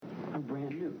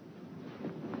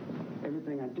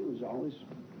all is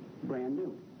brand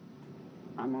new.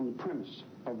 I'm on the premise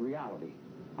of reality.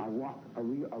 I walk a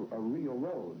real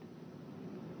road.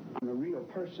 I'm a real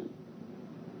person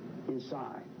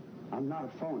inside. I'm not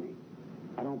a phony.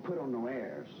 I don't put on no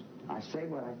airs. I say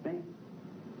what I think.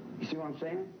 You see what I'm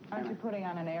saying? Aren't you putting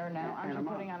on an air now? Aren't you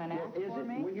putting on an act for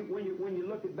me? When you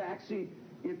look it back, see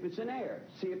if it's an air.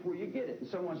 See if where you get it. And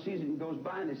someone sees it and goes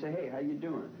by and they say, hey, how you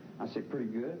doing? I say, pretty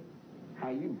good. How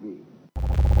you be?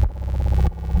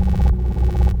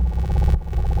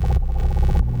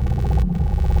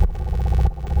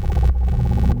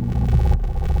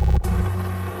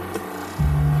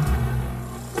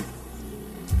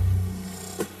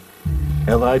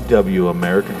 LIW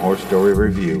American Horror Story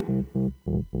Review.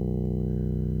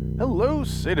 Hello,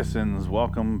 citizens.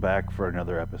 Welcome back for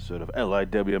another episode of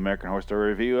LIW American Horror Story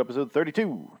Review, episode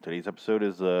 32. Today's episode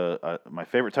is my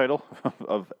favorite title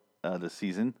of the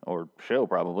season, or show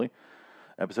probably.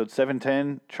 Episode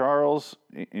 710, Charles,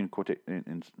 in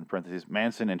parentheses,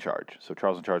 Manson in charge. So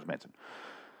Charles in charge, Manson.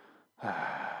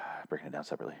 Breaking it down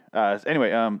separately.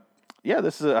 Anyway,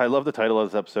 this is I love the title of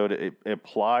this episode. It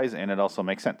applies and it also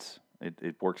makes sense.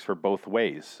 It works for both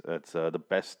ways. It's the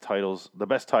best titles. The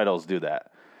best titles do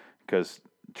that because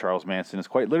Charles Manson is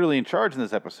quite literally in charge in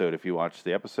this episode. If you watch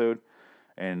the episode,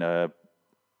 and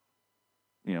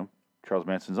Charles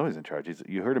Manson's always in charge.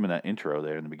 You heard him in that intro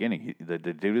there in the beginning. The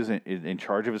dude is in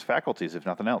charge of his faculties, if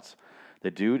nothing else.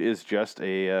 The dude is just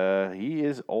he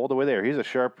is all the way there. He's a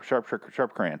sharp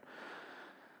crayon.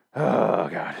 Oh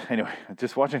God. Anyway,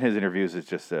 just watching his interviews is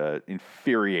just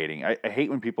infuriating. I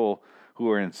hate when people who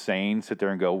are insane sit there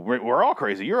and go, we're all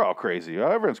crazy. You're all crazy.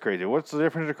 Everyone's crazy. What's the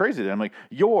difference of crazy? Then I'm like,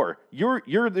 you're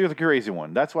the crazy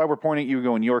one. That's why we're pointing at you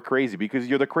going, you're crazy, because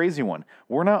you're the crazy one.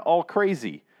 We're not all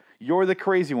crazy. You're the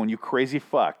crazy one, you crazy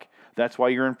fuck. That's why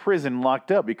you're in prison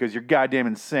locked up, because you're goddamn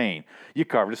insane. You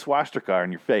carved a swastika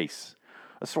on your face.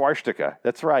 A swastika.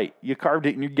 That's right. You carved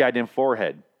it in your goddamn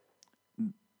forehead.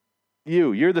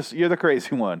 You're the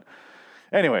crazy one.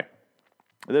 Anyway,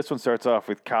 this one starts off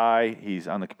with Kai. He's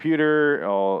on the computer,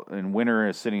 and Winter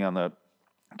is sitting on the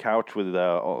couch with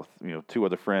two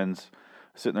other friends,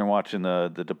 sitting there watching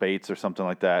the debates or something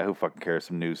like that. Who fucking cares?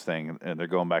 Some news thing, and they're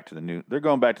going back to They're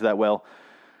going back to that well.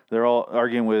 They're all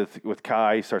arguing with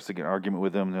Kai. He starts to get an argument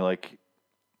with him. And they're like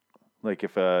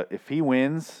if he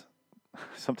wins,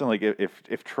 something like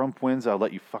if Trump wins, I'll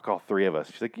let you fuck all three of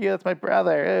us. She's like, yeah, that's my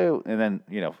brother. Oh. And then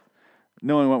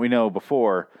knowing what we know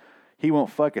before. He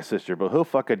won't fuck a sister, but he'll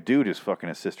fuck a dude who's fucking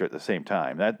a sister at the same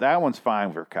time. That one's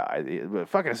fine for Kai. But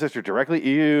fucking a sister directly,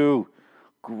 ew,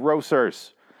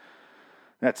 grossers.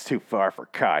 That's too far for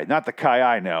Kai. Not the Kai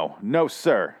I know. No,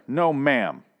 sir. No,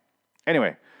 ma'am.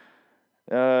 Anyway,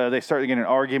 they start to get an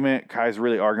argument. Kai's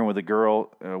really arguing with a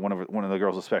girl, one of the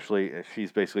girls especially.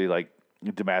 She's basically like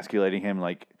demasculating him,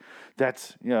 like,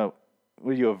 that's,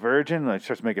 were you a virgin? And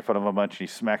starts making fun of him a bunch, and he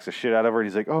smacks the shit out of her, and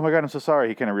he's like, oh my God, I'm so sorry.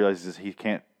 He kind of realizes he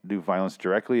can't do violence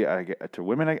directly to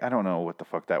women. I don't know what the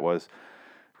fuck that was,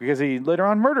 because he later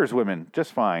on murders women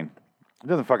just fine. It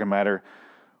doesn't fucking matter.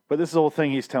 But this is the whole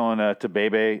thing he's telling to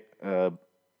Bebe,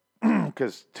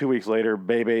 because 2 weeks later,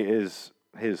 Bebe is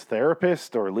his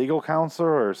therapist or legal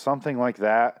counselor or something like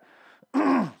that.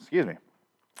 Excuse me.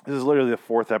 This is literally the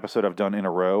fourth episode I've done in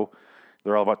a row.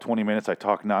 They're all about 20 minutes. I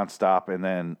talk nonstop, and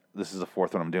then this is the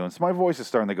fourth one I'm doing. So my voice is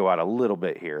starting to go out a little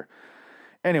bit here.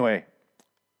 Anyway,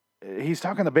 he's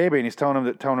talking to Bebe, and he's telling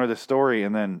her this story,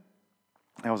 and then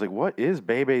I was like, what is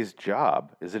Bebe's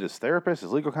job? Is it his therapist,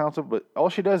 his legal counsel? But all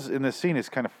she does in this scene is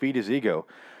kind of feed his ego.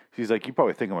 She's like, you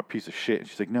probably think I'm a piece of shit. And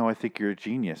she's like, no, I think you're a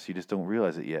genius. You just don't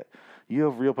realize it yet. You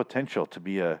have real potential to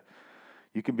be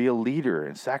you can be a leader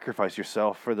and sacrifice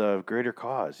yourself for the greater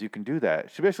cause. You can do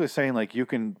that. She's basically saying, like, you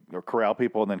can corral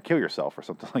people and then kill yourself or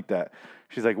something like that.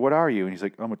 She's like, what are you? And he's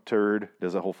like, I'm a turd.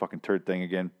 Does the whole fucking turd thing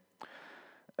again.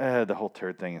 The whole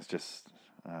turd thing is just...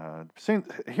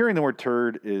 hearing the word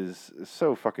turd is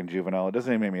so fucking juvenile. It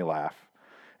doesn't even make me laugh.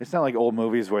 It's not like old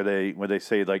movies where they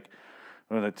say, like,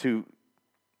 when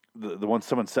the one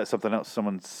someone set something else,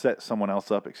 someone set someone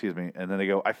else up, and then they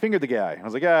go, I fingered the guy. I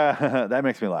was like, that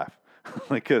makes me laugh.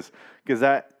 Like, because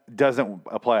that doesn't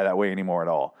apply that way anymore at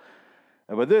all.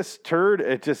 But this turd,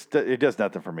 it does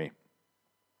nothing for me.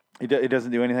 It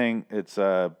doesn't do anything. It's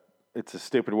a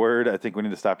stupid word. I think we need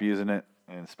to stop using it,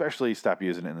 and especially stop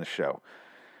using it in the show,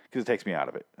 because it takes me out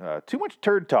of it. Too much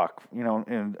turd talk,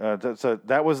 and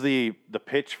that was the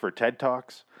pitch for TED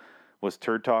Talks, was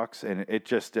turd talks, and it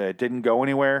just didn't go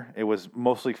anywhere. It was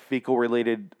mostly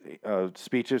fecal-related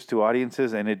speeches to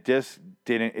audiences, and it just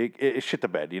didn't, it shit the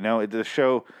bed, the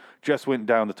show just went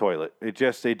down the toilet. It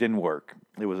didn't work.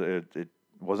 It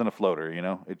wasn't a floater,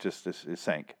 it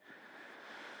sank.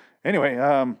 Anyway,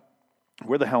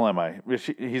 where the hell am I?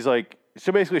 He's like,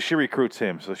 so basically she recruits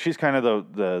him. So she's kind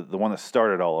of the one that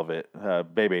started all of it.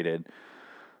 Bebe did.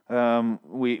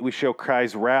 We show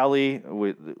Kai's rally.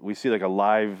 We see like a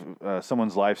live,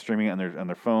 someone's live streaming it on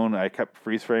their phone. I kept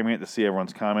freeze framing it to see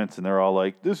everyone's comments, and they're all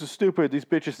like, "This is stupid. These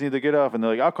bitches need to get off." And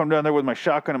they're like, "I'll come down there with my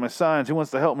shotgun and my signs. Who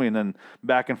wants to help me?" And then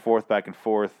back and forth.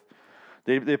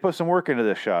 They put some work into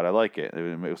this shot. I like it.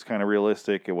 It was kind of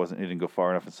realistic. It didn't go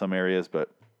far enough in some areas, but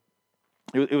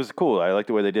it was cool. I like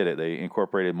the way they did it. They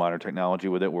incorporated modern technology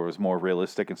with it, where it was more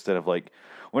realistic instead of like,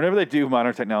 whenever they do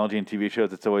modern technology in TV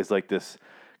shows, it's always like this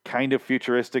kind of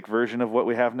futuristic version of what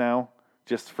we have now,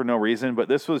 just for no reason. But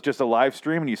this was just a live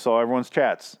stream, and you saw everyone's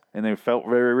chats, and they felt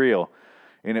very real,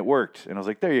 and it worked. And I was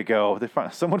like, there you go.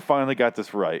 Someone finally got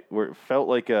this right. Where it felt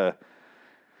like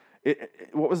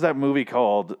what was that movie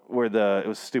called? Where it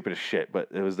was stupid as shit, but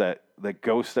it was that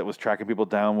ghost that was tracking people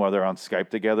down while they're on Skype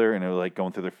together, and they were like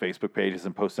going through their Facebook pages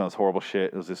and posting all this horrible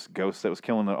shit. It was this ghost that was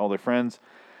killing all their friends.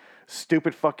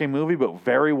 Stupid fucking movie, but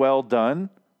very well done.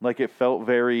 Like, it felt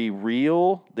very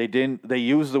real. They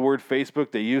used the word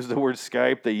Facebook. They used the word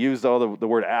Skype. They used all the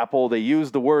word Apple. They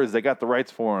used the words. They got the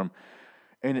rights for them.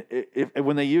 And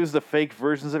when they use the fake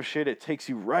versions of shit, it takes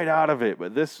you right out of it.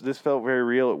 But this felt very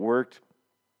real. It worked.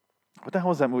 What the hell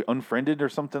was that movie? Unfriended or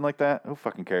something like that? Who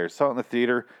fucking cares? Saw it in the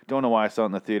theater. Don't know why I saw it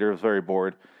in the theater. I was very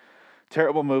bored.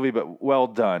 Terrible movie, but well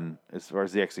done as far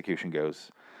as the execution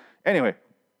goes. Anyway.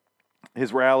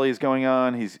 His rally is going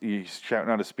on. He's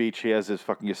shouting out a speech. He has his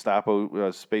fucking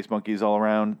Gestapo space monkeys all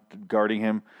around guarding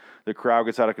him. The crowd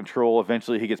gets out of control.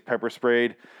 Eventually, he gets pepper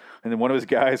sprayed. And then one of his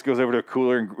guys goes over to a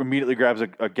cooler and immediately grabs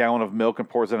a gallon of milk and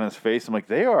pours it on his face. I'm like,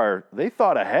 they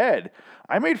thought ahead.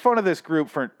 I made fun of this group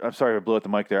I'm sorry if I blew up the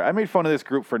mic there. I made fun of this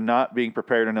group for not being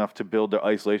prepared enough to build their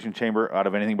isolation chamber out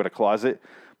of anything but a closet.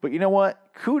 But you know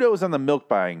what? Kudos on the milk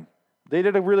buying. They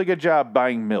did a really good job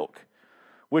buying milk.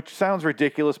 Which sounds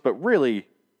ridiculous, but really,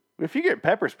 if you get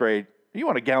pepper sprayed, you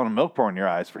want a gallon of milk pouring in your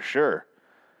eyes for sure.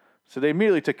 So they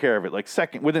immediately took care of it. Like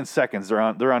within seconds, they're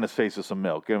on his face with some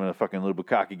milk. Give him a fucking little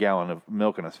bukkake gallon of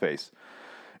milk in his face.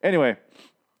 Anyway,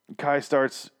 Kai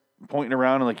starts pointing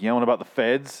around and like yelling about the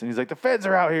feds, and he's like, "The feds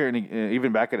are out here!" And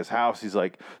even back at his house, he's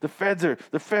like, "The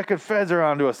fucking feds are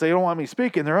onto us. They don't want me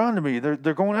speaking. They're onto me. They're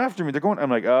going after me.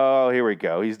 I'm like, oh, here we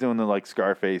go. He's doing the like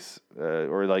Scarface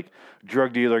or like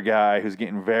drug dealer guy who's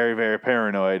getting very, very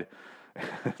paranoid.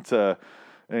 It's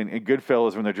and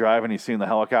Goodfellas when they're driving, he's seeing the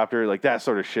helicopter, like that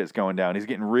sort of shit's going down. He's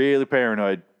getting really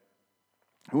paranoid.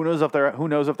 Who knows if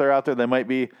they're out there? They might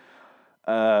be.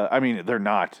 I mean, they're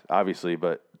not obviously,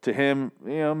 but to him,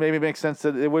 maybe it makes sense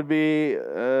that it would be.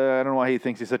 I don't know why he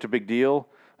thinks he's such a big deal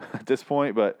at this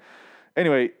point, but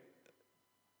anyway,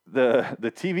 the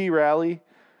TV rally,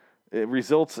 it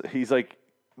results. He's like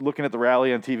looking at the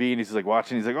rally on TV, and he's like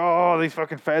watching. He's like, "Oh, these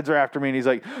fucking feds are after me!" And he's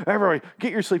like, "Everybody,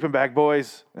 get your sleeping bag,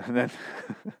 boys!" And then,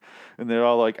 and they're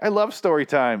all like, "I love story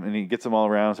time," and he gets them all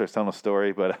around, starts telling a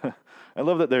story. But I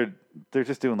love that they're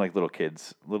just doing like little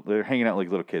kids. They're hanging out like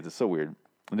little kids. It's so weird.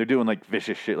 And they're doing like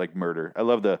vicious shit like murder. I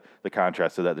love the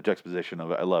contrast of that, the juxtaposition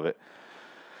of it. I love it.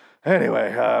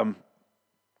 Anyway,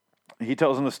 he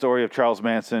tells them the story of Charles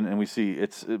Manson, and we see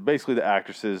it's basically the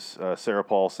actresses, Sarah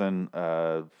Paulson,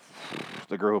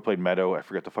 the girl who played Meadow, I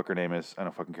forget the fuck her name is, I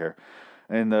don't fucking care,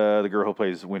 and the girl who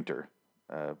plays Winter,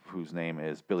 whose name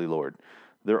is Billy Lord.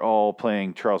 They're all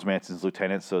playing Charles Manson's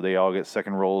lieutenants, so they all get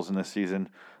second roles in this season.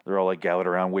 They're all like gathered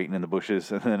around waiting in the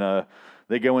bushes, and then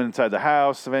they go inside the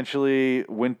house eventually.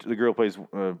 The girl plays,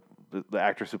 the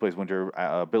actress who plays Winter,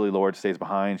 Billy Lord, stays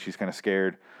behind. She's kind of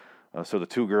scared. So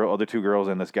the other two girls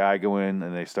and this guy go in,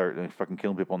 and they start fucking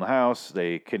killing people in the house.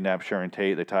 They kidnap Sharon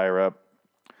Tate. They tie her up.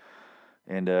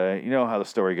 And you know how the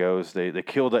story goes. They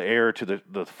kill the heir to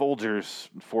the Folgers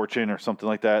fortune or something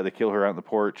like that. They kill her out on the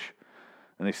porch.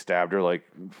 And they stabbed her like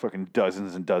fucking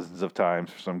dozens and dozens of times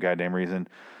for some goddamn reason.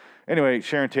 Anyway,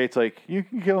 Sharon Tate's like, "You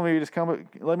can kill me, just come,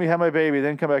 let me have my baby,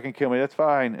 then come back and kill me, that's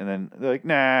fine." And then they're like,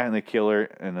 "Nah," and they kill her,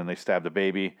 and then they stab the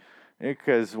baby,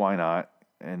 because why not?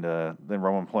 And then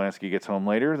Roman Polanski gets home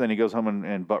later, then he goes home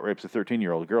and butt rapes a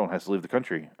 13-year-old girl and has to leave the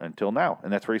country until now.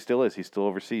 And that's where he still is, he's still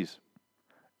overseas.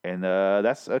 And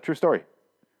that's a true story.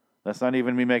 That's not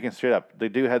even me making shit up. They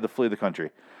do have to flee the country.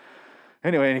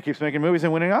 Anyway, and he keeps making movies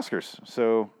and winning Oscars.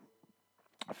 So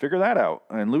figure that out.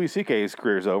 And Louis C.K.'s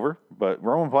career's over, but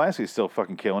Roman Polanski's still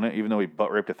fucking killing it, even though he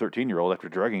butt raped a 13-year-old after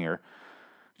drugging her.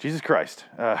 Jesus Christ.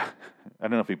 I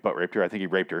don't know if he butt raped her. I think he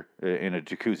raped her in a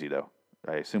jacuzzi, though.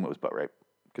 I assume it was butt rape,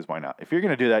 because why not? If you're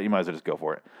going to do that, you might as well just go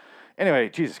for it. Anyway,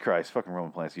 Jesus Christ, fucking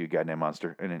Roman Polanski, you goddamn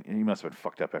monster. And he must have been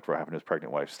fucked up after what happened to his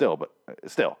pregnant wife. Still.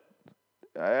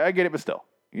 I get it, but still.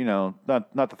 not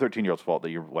the 13-year-old's fault that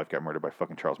your wife got murdered by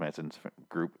fucking Charles Manson's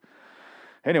group.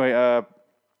 Anyway,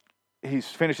 he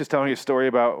finishes telling his story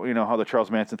about, how the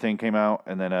Charles Manson thing came out,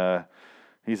 and then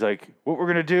he's like, what we're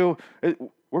going to do,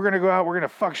 we're going to go out, we're going to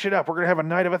fuck shit up, we're going to have a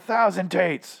night of 1,000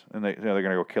 dates. And they're going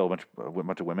to go kill a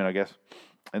bunch of women, I guess.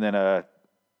 And then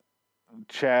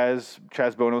Chaz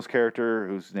Bono's character,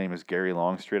 whose name is Gary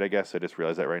Longstreet, I guess, I just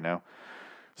realized that right now.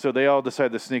 So they all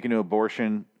decide to sneak into an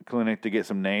abortion clinic to get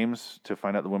some names to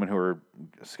find out the women who are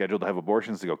scheduled to have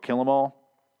abortions, to go kill them all.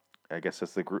 I guess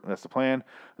that's the plan.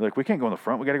 They're like, we can't go in the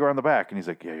front, we got to go around the back. And he's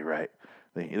like, yeah, you're right.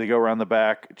 They go around the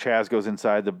back. Chaz goes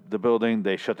inside the building.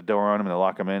 They shut the door on him and they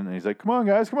lock him in. And he's like, come on,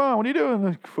 guys, come on. What are you doing?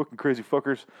 Like, fucking crazy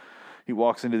fuckers. He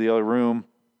walks into the other room.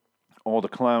 All the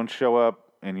clowns show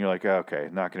up. And you're like, okay,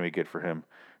 not going to be good for him.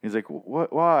 He's like,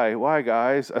 what? Why,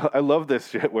 guys? I love this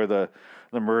shit where the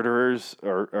murderers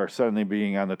are suddenly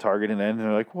being on the target and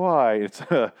they're like, why? It's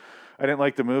I didn't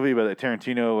like the movie, but the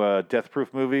Tarantino Death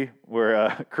Proof movie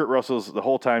where Kurt Russell's the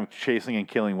whole time chasing and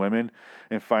killing women,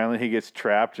 and finally he gets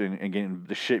trapped and getting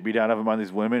the shit beat out of him on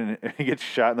these women, and he gets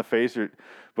shot in the face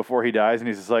before he dies, and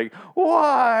he's just like,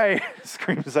 why?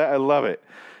 Screams that. I love it.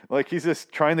 Like, he's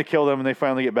just trying to kill them, and they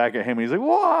finally get back at him, and he's like,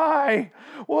 why?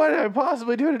 What did I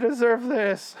possibly do to deserve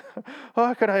this?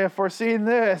 How could I have foreseen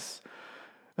this?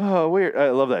 Oh, weird. I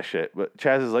love that shit. But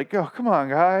Chaz is like, oh, come on,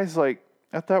 guys. Like,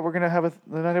 I thought we're going to have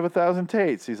the night of 1,000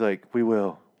 Tates. He's like, we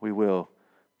will,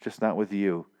 just not with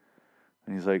you.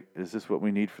 And he's like, is this what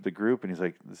we need for the group? And he's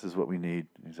like, this is what we need.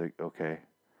 And he's like, okay.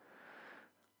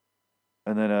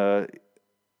 And then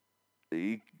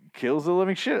he kills the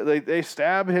living shit. They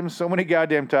stab him so many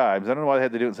goddamn times. I don't know why they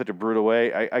had to do it in such a brutal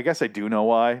way. I guess I do know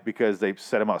why, because they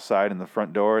set him outside in the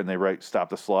front door and they write "Stop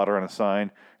the Slaughter" on a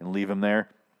sign and leave him there.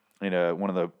 And one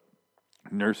of the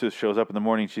nurses shows up in the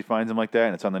morning, she finds him like that,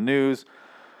 and it's on the news.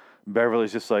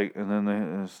 Beverly's just like, and then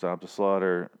they stop the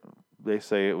slaughter. They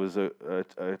say it was a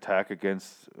attack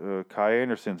against Kai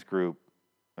Anderson's group,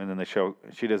 and then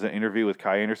she does an interview with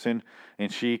Kai Anderson,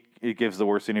 and it gives the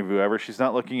worst interview ever. She's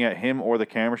not looking at him or the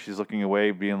camera; she's looking away,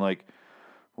 being like,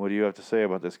 "What do you have to say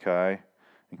about this, Kai?"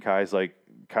 And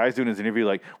Kai's doing his interview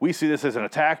like, we see this as an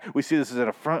attack. We see this as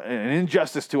an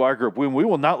injustice to our group. We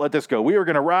will not let this go. We are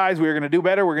going to rise. We are going to do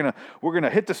better. We're going to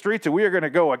hit the streets, and we are going to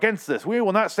go against this. We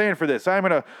will not stand for this. I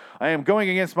am going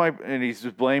against and he's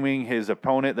just blaming his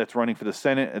opponent that's running for the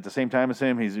Senate at the same time as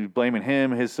him. He's blaming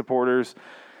him, his supporters,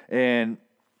 and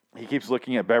he keeps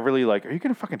looking at Beverly like, are you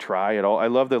going to fucking try at all? I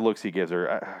love the looks he gives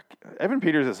her. Evan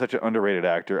Peters is such an underrated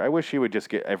actor. I wish he would just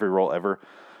get every role ever,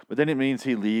 but then it means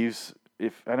he leaves.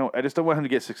 I just don't want him to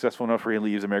get successful enough where he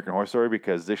leaves American Horror Story,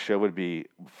 because this show would be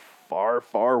far,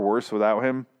 far worse without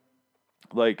him.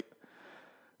 Like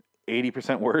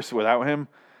 80% worse without him.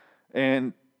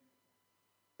 And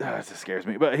it just scares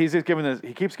me. But he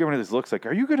keeps giving her these looks like,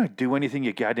 are you going to do anything,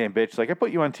 you goddamn bitch? Like, I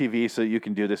put you on TV so you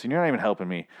can do this, and you're not even helping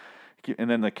me. And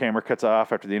then the camera cuts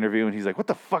off after the interview, and he's like, what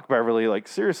the fuck, Beverly? Like,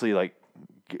 seriously, like,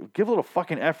 give a little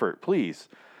fucking effort, please.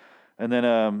 And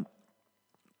then,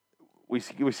 We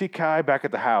see Kai back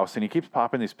at the house, and he keeps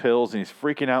popping these pills, and he's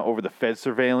freaking out over the feds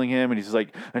surveilling him, and he's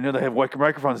like, I know they have white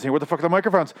microphones here. What the fuck are the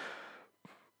microphones?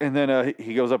 And then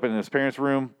he goes up in his parents'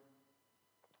 room,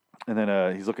 and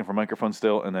then he's looking for microphones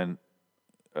still, and then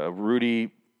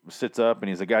Rudy sits up, and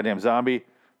he's a goddamn zombie.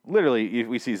 Literally,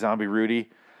 we see zombie Rudy,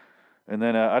 and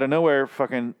then out of nowhere,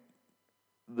 fucking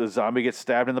the zombie gets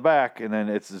stabbed in the back, and then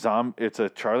it's a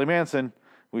Charlie Manson.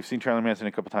 We've seen Charlie Manson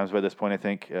a couple times by this point, I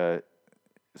think.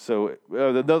 This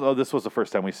was the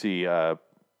first time we see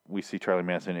Charlie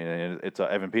Manson, and it's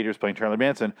Evan Peters playing Charlie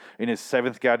Manson in his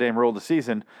 7th goddamn role of the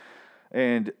season,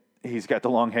 and he's got the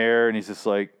long hair, and he's just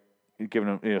like giving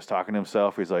him, he's talking to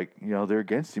himself. He's like, they're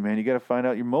against you, man. You got to find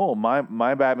out your mole.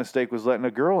 My bad mistake was letting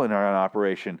a girl in our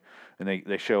operation, and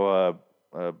they show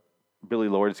Billy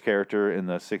Lord's character in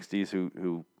the '60s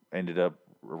who ended up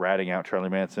ratting out Charlie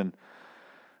Manson,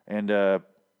 and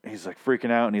he's like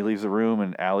freaking out, and he leaves the room,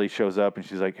 and Allie shows up, and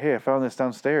she's like, hey, I found this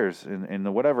downstairs in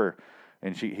the whatever.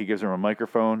 And he gives her a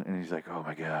microphone, and he's like, oh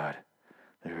my God,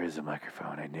 there is a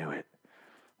microphone. I knew it.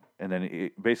 And then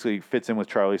it basically fits in with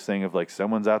Charlie's thing of like,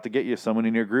 someone's out to get you, someone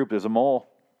in your group, there's a mole.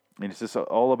 And it's just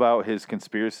all about his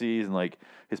conspiracies and like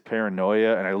his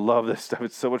paranoia. And I love this stuff.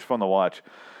 It's so much fun to watch.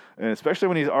 And especially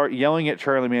when he's yelling at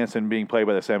Charlie Manson being played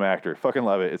by the same actor. Fucking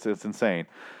love it. It's insane.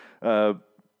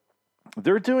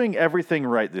 They're doing everything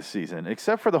right this season,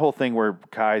 except for the whole thing where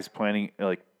Kai's planning,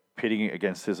 like, pitting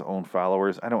against his own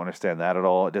followers. I don't understand that at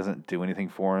all. It doesn't do anything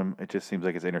for him. It just seems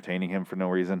like it's entertaining him for no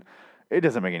reason. It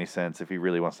doesn't make any sense if he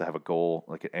really wants to have a goal,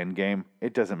 like an end game.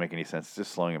 It doesn't make any sense. It's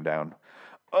just slowing him down.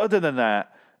 Other than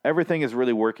that, everything is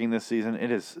really working this season.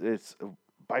 It's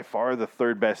by far the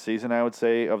third best season, I would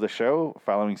say, of the show,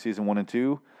 following season 1 and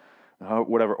 2.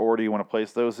 Whatever order you want to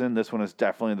place those in, this one is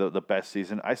definitely the best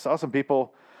season. I saw some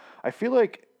people, I feel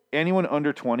like anyone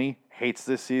under 20 hates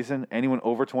this season. Anyone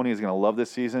over 20 is going to love this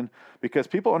season because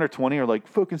people under 20 are like,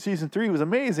 fucking season 3 was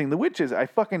amazing. The Witches, I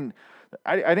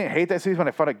didn't hate that season, but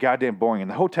I found it goddamn boring.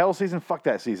 And the hotel season, fuck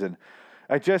that season.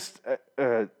 I just,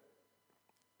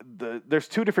 there's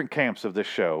two different camps of this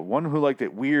show. One who liked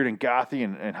it weird and gothy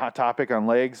and Hot Topic on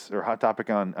legs or Hot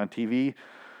Topic on TV.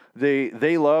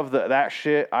 They love that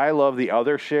shit. I love the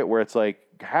other shit where it's like,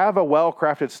 have a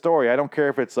well-crafted story. I don't care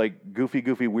if it's like goofy,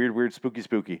 weird,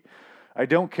 spooky. I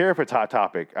don't care if it's Hot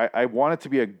Topic. I want it to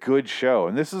be a good show.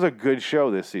 And this is a good show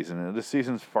this season. And this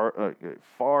season's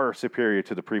far superior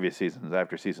to the previous seasons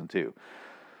after season 2.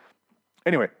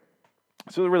 Anyway,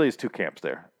 so there really is two camps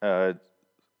there.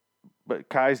 But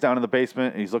Kai's down in the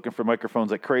basement, and he's looking for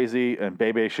microphones like crazy, and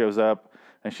Bebe shows up,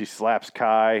 and she slaps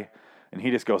Kai, and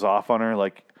he just goes off on her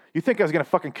like, you think I was going to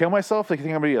fucking kill myself? Like, you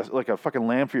think I'm going to be like a fucking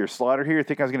lamb for your slaughter here? You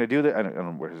think I was going to do that? I don't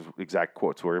know where his exact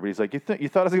quotes were, but he's like, you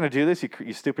thought I was going to do this,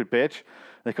 you stupid bitch?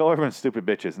 They call everyone stupid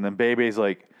bitches. And then Bebe's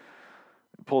like,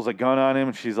 pulls a gun on him,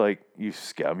 and she's like, you're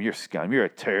scum, you're a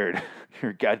turd.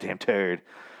 You're a goddamn turd.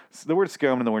 So the word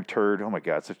scum and the word turd, oh my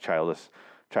God, so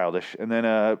childish. And then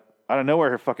out of nowhere,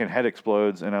 her fucking head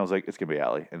explodes, and I was like, it's going to be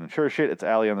Allie. And sure as shit, it's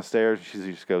Allie on the stairs. She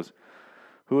just goes,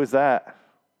 who is that?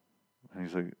 And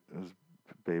he's like, it was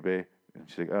Bebe. And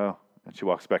she's like, oh. And she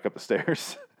walks back up the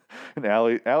stairs. And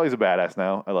Allie's a badass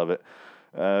now. I love it.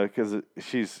 Because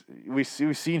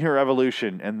we've seen her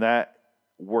evolution, and that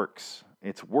works.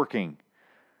 It's working.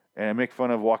 And I make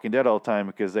fun of Walking Dead all the time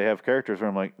because they have characters where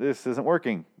I'm like, this isn't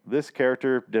working. This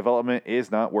character development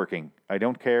is not working. I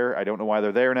don't care. I don't know why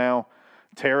they're there now.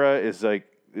 Tara is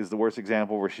the worst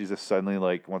example where she's just suddenly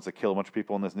like wants to kill a bunch of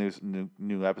people in this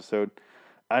new episode.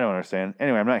 I don't understand.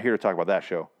 Anyway, I'm not here to talk about that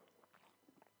show.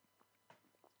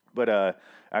 But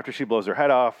after she blows her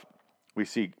head off, we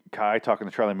see Kai talking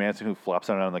to Charlie Manson, who flops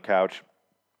on the couch.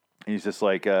 And he's just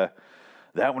like, that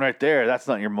one right there, that's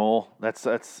not your mole. That's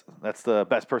the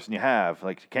best person you have.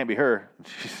 Like, it can't be her.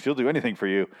 She'll do anything for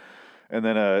you. And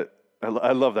then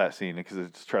I love that scene because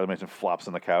it's Charlie Manson flops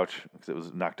on the couch because it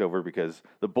was knocked over because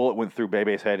the bullet went through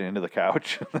Bebe's head and into the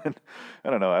couch. I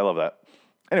don't know. I love that.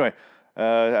 Anyway,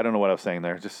 I don't know what I was saying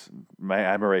there. Just my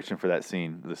admiration for that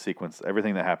scene, the sequence,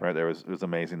 everything that happened right there was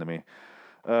amazing to me.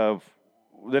 The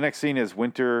next scene is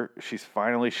Winter. She's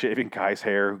finally shaving Kai's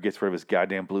hair, who gets rid of his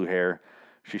goddamn blue hair.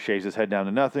 She shaves his head down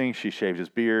to nothing. She shaves his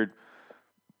beard.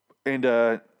 And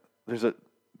there's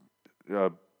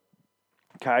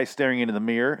Kai staring into the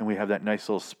mirror, and we have that nice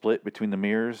little split between the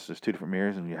mirrors. There's two different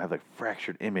mirrors, and you have like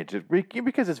fractured image.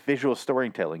 Because it's visual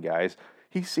storytelling, guys.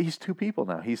 He's two people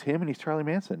now. He's him and he's Charlie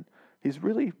Manson.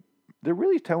 They're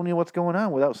really telling you what's going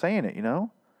on without saying it, you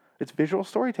know? It's visual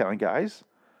storytelling, guys.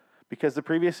 Because the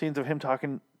previous scenes of him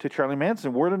talking to Charlie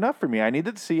Manson weren't enough for me. I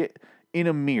needed to see it in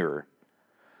a mirror.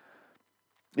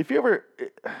 If you ever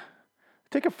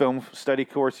take a film study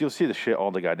course, you'll see the shit all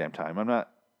the goddamn time.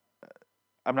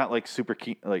 I'm not like super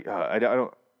keen. Like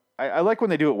I like when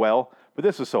they do it well, but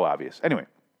this was so obvious. Anyway,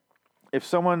 if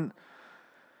someone,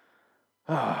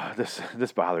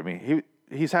 this bothered me.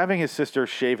 He's having his sister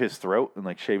shave his throat and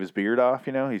like shave his beard off.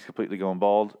 You know, he's completely going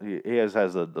bald. He has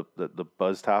the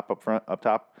buzz top up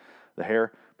top, the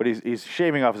hair, but he's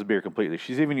shaving off his beard completely.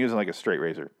 She's even using like a straight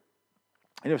razor.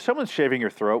 And if someone's shaving your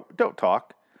throat, don't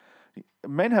talk.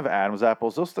 Men have Adam's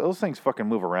apples. Those things fucking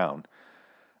move around.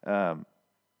 I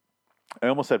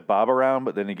almost said bob around,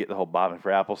 but then you get the whole bobbing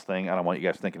for apples thing. I don't want you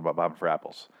guys thinking about bobbing for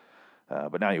apples.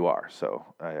 But now you are, so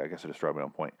I guess I just drove my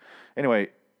own point. Anyway,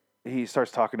 he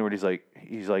starts talking to her, and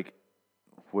he's like,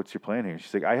 what's your plan here?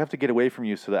 She's like, I have to get away from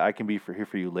you so that I can be here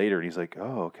for you later. And he's like,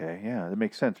 oh, okay, yeah, that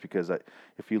makes sense because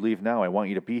if you leave now, I want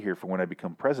you to be here for when I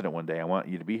become president one day. I want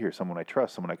you to be here, someone I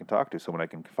trust, someone I can talk to, someone I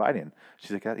can confide in.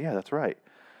 She's like, yeah, that's right.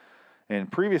 And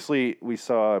previously, we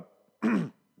saw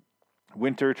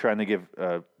Winter trying to give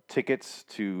tickets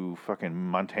to fucking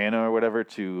Montana or whatever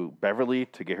to Beverly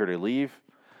to get her to leave.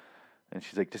 And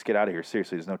she's like, just get out of here.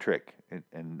 Seriously, there's no trick.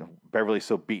 And Beverly's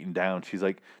so beaten down. She's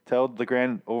like, tell the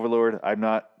Grand Overlord I'm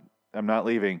not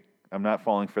leaving. I'm not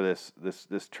falling for this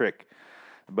trick.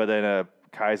 But then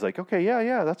Kai's like, okay,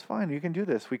 yeah, that's fine. You can do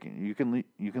this. You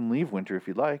can leave Winter if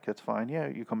you'd like. That's fine. Yeah,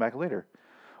 you come back later.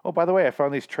 Oh, by the way, I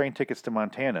found these train tickets to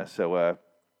Montana. So,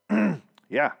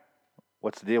 yeah,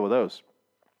 what's the deal with those?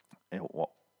 And,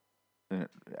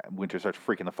 Winter starts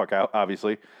freaking the fuck out,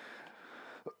 obviously.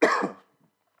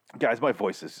 Guys, my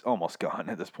voice is almost gone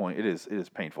at this point. It is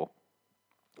painful.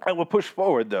 I will push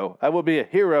forward, though. I will be a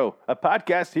hero, a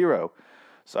podcast hero.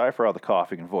 Sorry for all the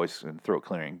coughing and voice and throat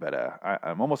clearing, but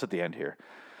I'm almost at the end here.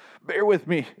 Bear with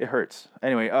me. It hurts.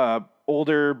 Anyway,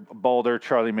 older, balder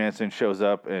Charlie Manson shows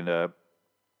up and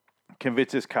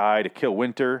convinces Kai to kill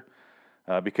Winter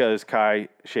because Kai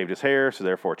shaved his hair, so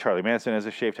therefore Charlie Manson has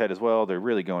a shaved head as well. They're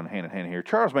really going hand in hand here.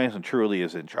 Charles Manson truly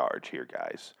is in charge here,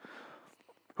 guys.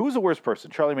 Who's the worst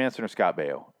person, Charlie Manson or Scott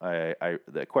Baio?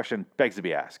 The question begs to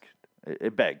be asked.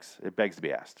 It begs to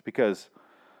be asked because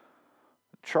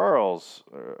Charles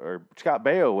or Scott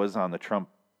Baio was on the Trump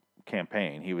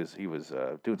campaign. He was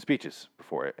doing speeches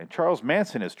before it, and Charles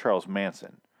Manson is Charles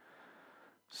Manson.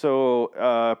 So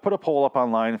put a poll up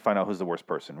online and find out who's the worst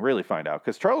person. Really find out,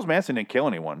 because Charles Manson didn't kill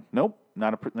anyone. Nope,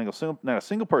 not a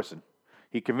single person.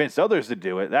 He convinced others to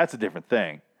do it. That's a different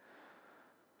thing.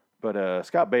 But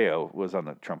Scott Baio was on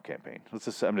the Trump campaign. I'm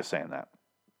just saying that.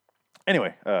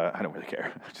 Anyway, I don't really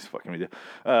care. Just fucking with you.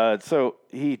 So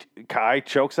Kai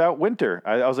chokes out Winter.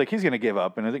 I was like, he's going to give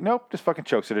up. And I was like, nope, just fucking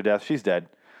chokes her to death. She's dead.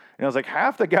 And I was like,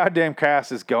 half the goddamn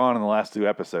cast is gone in the last 2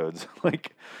 episodes.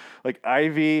 like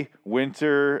Ivy,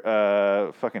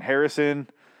 Winter, fucking Harrison.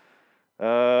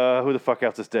 Who the fuck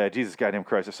else is dead? Jesus goddamn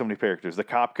Christ, there's so many characters. The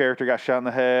cop character got shot in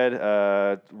the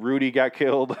head. Rudy got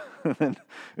killed.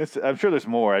 I'm sure there's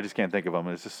more. I just can't think of them.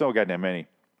 It's just so goddamn many.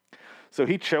 So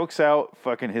he chokes out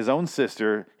fucking his own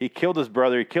sister. He killed his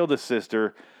brother. He killed his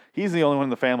sister. He's the only one in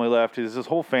the family left. His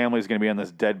whole family is going to be on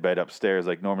this deadbed upstairs,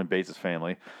 like Norman Bates'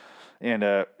 family.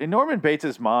 And Norman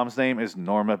Bates' mom's name is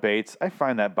Norma Bates. I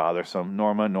find that bothersome.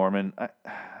 Norman.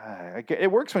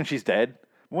 It works when she's dead.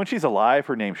 When she's alive,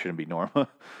 her name shouldn't be Norma.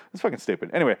 It's fucking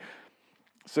stupid. Anyway,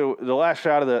 so the last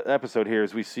shot of the episode here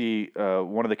is we see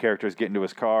one of the characters get into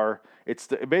his car. It's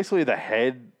basically the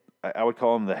head. I would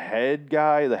call him the head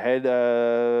guy, the head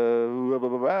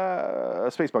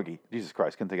space monkey. Jesus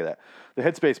Christ, couldn't think of that. The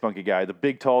head space monkey guy, the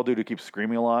big tall dude who keeps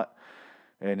screaming a lot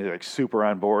and is like super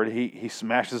on board. He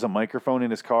smashes a microphone in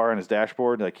his car on his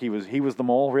dashboard. Like he was the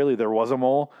mole. Really, there was a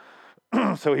mole.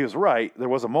 So he was right. There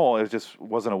was a mole. It just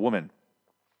wasn't a woman.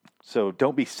 So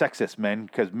don't be sexist, men,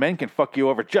 because men can fuck you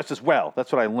over just as well.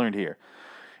 That's what I learned here.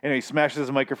 Anyway, he smashes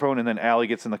his microphone, and then Allie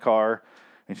gets in the car.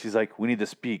 And she's like, we need to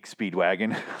speak,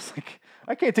 Speedwagon. I was like,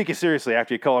 I can't take you seriously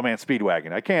after you call a man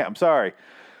Speedwagon. I can't. I'm sorry.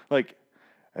 Like,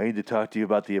 I need to talk to you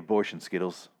about the abortion,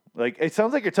 Skittles. Like, it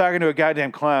sounds like you're talking to a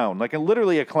goddamn clown. Like,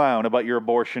 literally a clown about your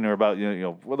abortion or about,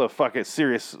 what the fuck is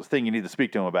serious thing you need to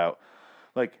speak to him about.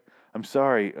 Like, I'm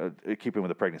sorry. Keeping with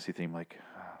the pregnancy theme, like,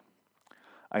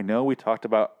 I know we talked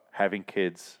about having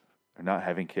kids or not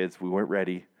having kids. We weren't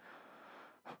ready.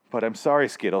 But I'm sorry,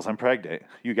 Skittles. I'm pregnant.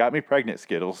 You got me pregnant,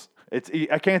 Skittles.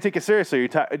 I can't take it seriously.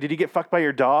 Did you get fucked by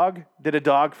your dog? Did a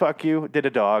dog fuck you? Did a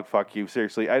dog fuck you?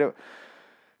 Seriously,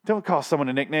 don't call someone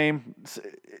a nickname.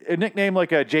 A nickname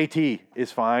like a JT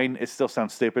is fine. It still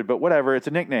sounds stupid, but whatever. It's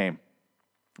a nickname.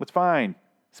 It's fine.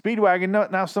 Speedwagon,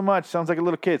 not so much. Sounds like a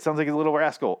little kid. Sounds like a little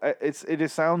rascal. It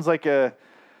just sounds like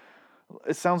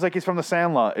It sounds like he's from the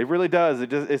Sandlot. It really does.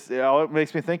 All it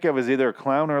makes me think of is either a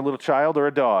clown or a little child or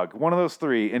a dog. One of those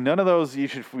three. And none of those you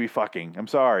should be fucking. I'm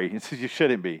sorry. You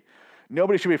shouldn't be.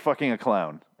 Nobody should be fucking a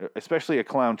clown, especially a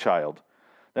clown child.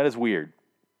 That is weird.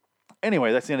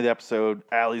 Anyway, that's the end of the episode.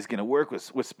 Allie's going to work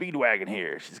with Speedwagon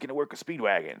here. She's going to work with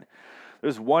Speedwagon.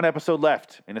 There's one episode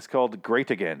left, and it's called Great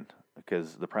Again,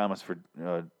 because the promise for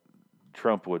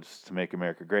Trump was to make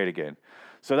America great again.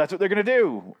 So that's what they're going to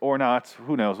do, or not.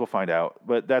 Who knows? We'll find out.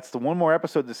 But that's the one more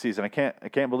episode this season. I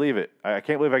can't believe it. I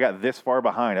can't believe I got this far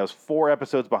behind. I was 4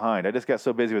 episodes behind. I just got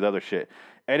so busy with other shit.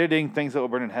 Editing Things That Will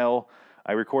Burn in Hell.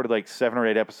 I recorded like 7 or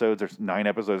 8 episodes or 9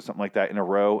 episodes or something like that in a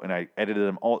row, and I edited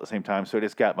them all at the same time, so I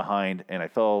just got behind, and I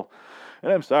fell.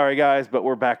 And I'm sorry, guys, but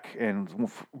we're back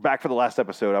for the last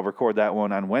episode. I'll record that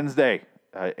one on Wednesday.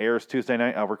 Airs Tuesday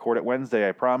night. I'll record it Wednesday.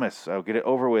 I promise. I'll get it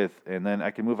over with, and then I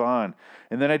can move on.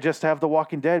 And then I just have The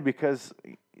Walking Dead because,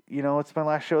 it's my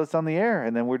last show that's on the air,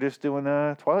 and then we're just doing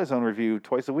a Twilight Zone review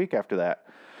twice a week after that.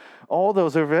 All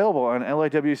those are available on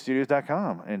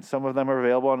liwstudios.com, and some of them are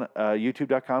available on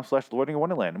youtube.com/Lording of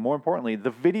Wonderland. And more importantly,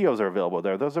 the videos are available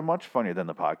there. Those are much funnier than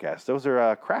the podcast. Those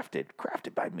are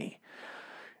crafted by me.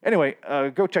 Anyway,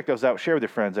 go check those out. Share with your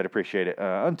friends. I'd appreciate it.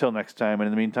 Until next time, and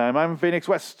in the meantime, I'm Phoenix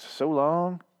West. So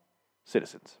long,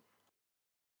 citizens.